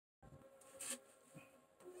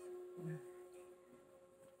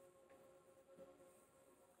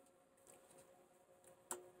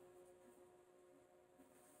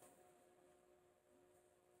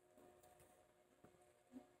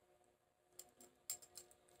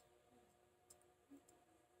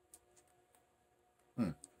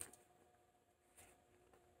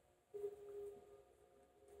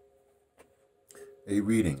A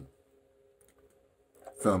reading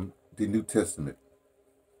from the New Testament,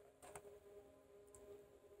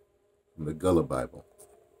 from the Gullah Bible,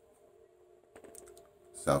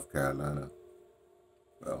 South Carolina,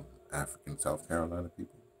 well, African South Carolina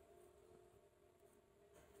people.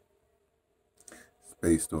 It's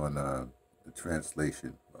based on the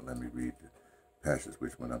translation. Well, let me read the passage,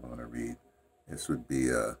 which one I'm going to read. This would be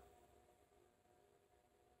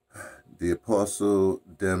the Apostle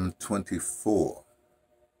Dem 24.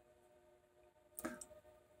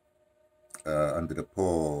 Under the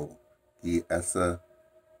Paul Asa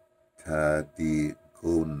Ta Di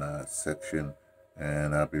Gona section,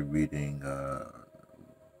 and I'll be reading the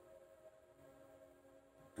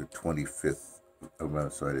 25th,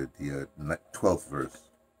 the 12th verse.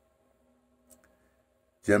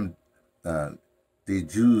 The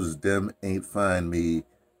Jews them ain't find me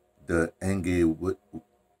the angry with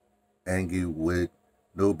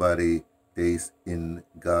nobody days in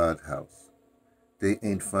God's house. They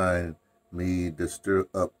ain't find me to stir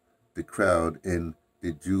up the crowd in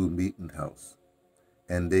the Jew meeting house.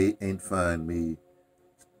 And they ain't find me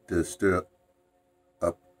to stir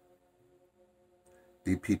up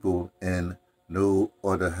the people in no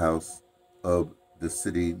other house of the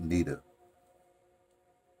city neither.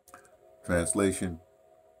 Translation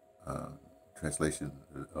of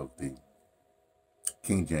the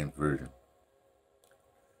King James Version.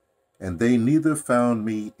 And they neither found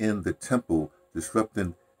me in the temple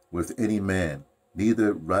disrupting with any man,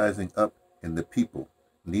 neither rising up in the people,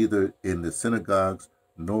 neither in the synagogues,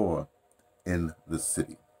 nor in the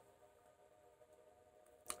city.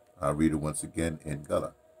 I'll read it once again in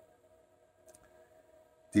Gullah.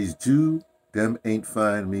 These Jew, them ain't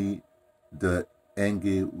find me the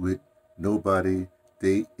angry with nobody,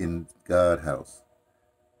 they in God house.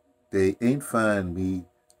 They ain't find me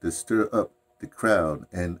to stir up the crowd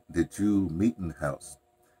in the Jew meeting house.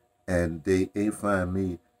 And they ain't find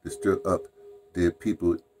me to stir up their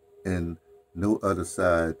people in no other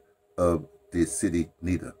side of the city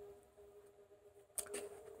neither.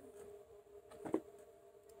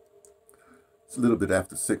 It's a little bit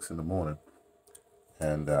after 6 in the morning,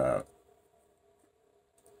 and well,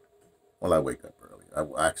 I wake up early. I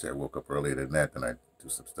woke up earlier than that. Then I do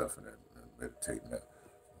some stuff and meditate and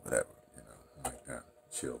whatever, like that.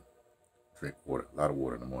 Chill, drink water, a lot of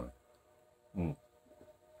water in the morning.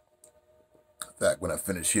 In fact, when I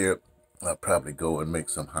finish here, I'll probably go and make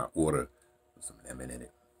some hot water with some lemon in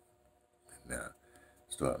it, and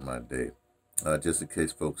start my day. Just in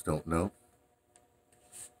case folks don't know,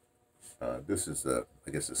 this is, I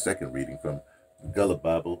guess, the second reading from the Gullah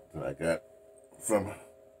Bible that I got from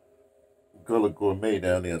Gullah Gourmet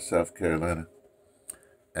down there in South Carolina.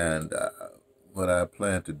 And what I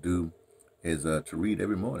plan to do is to read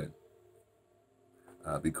every morning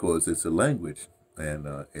because it's a language and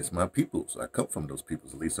it's my peoples. I come from those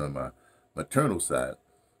peoples, at least on my maternal side.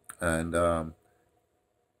 And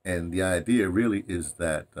the idea really is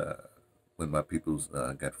that when my peoples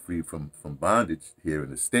got free from bondage here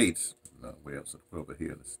in the States, where else in the world but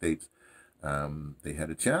here in the States, they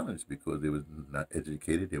had a challenge because they were not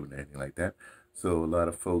educated, they weren't anything like that. So a lot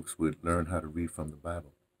of folks would learn how to read from the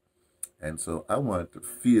Bible. And so I wanted to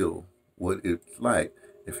feel what it's like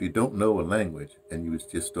if you don't know a language and you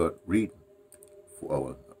just start reading.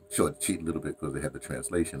 I'm sure cheat a little bit because they have the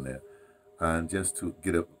translation there. And just to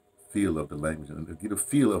get a feel of the language and get a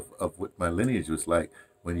feel of what my lineage was like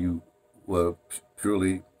when you were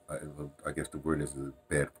purely, I guess the word is a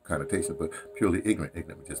bad connotation, but purely ignorant.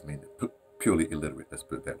 Ignorant just means purely illiterate. Let's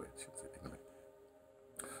put it that way.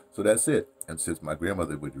 So that's it. And since my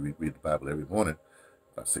grandmother would read the Bible every morning,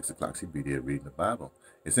 about 6 o'clock, she'd be there reading the Bible.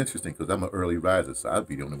 It's interesting because I'm an early riser, so I'd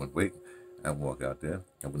be the only one waiting. I'd walk out there.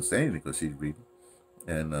 I wouldn't say anything because she's reading.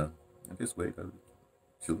 And I just wait.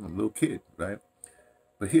 She was a little kid, right?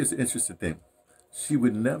 But here's the interesting thing. She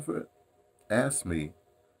would never ask me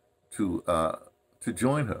to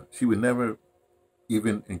join her. She would never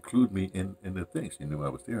even include me in the thing. She knew I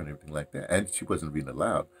was there and everything like that. And she wasn't reading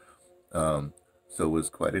aloud. So it was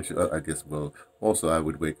quite interesting. I guess, well, also I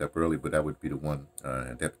would wake up early, but I would be the one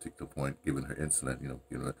at that particular point giving her insulin,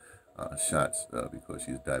 giving her shots because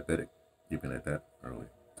she's diabetic, even at that early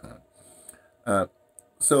time.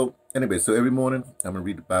 So anyway, so every morning I'm going to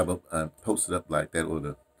read the Bible. I post it up like that, or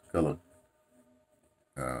the color.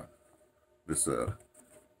 The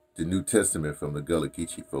New Testament from the Gullah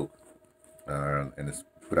Geechee folk. And it's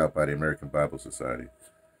put out by the American Bible Society.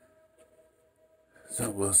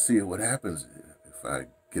 So we'll see what happens if I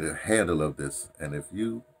get a handle of this. And if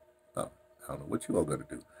you, I don't know what you all going to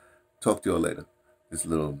do. Talk to y'all later. This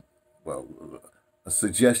little, well, a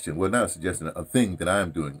suggestion, well, not a suggestion, a thing that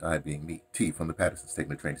I'm doing, I being me, T from the Patterson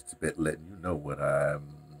Statement of Training Tibet, letting you know what I'm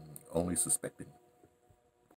only suspecting.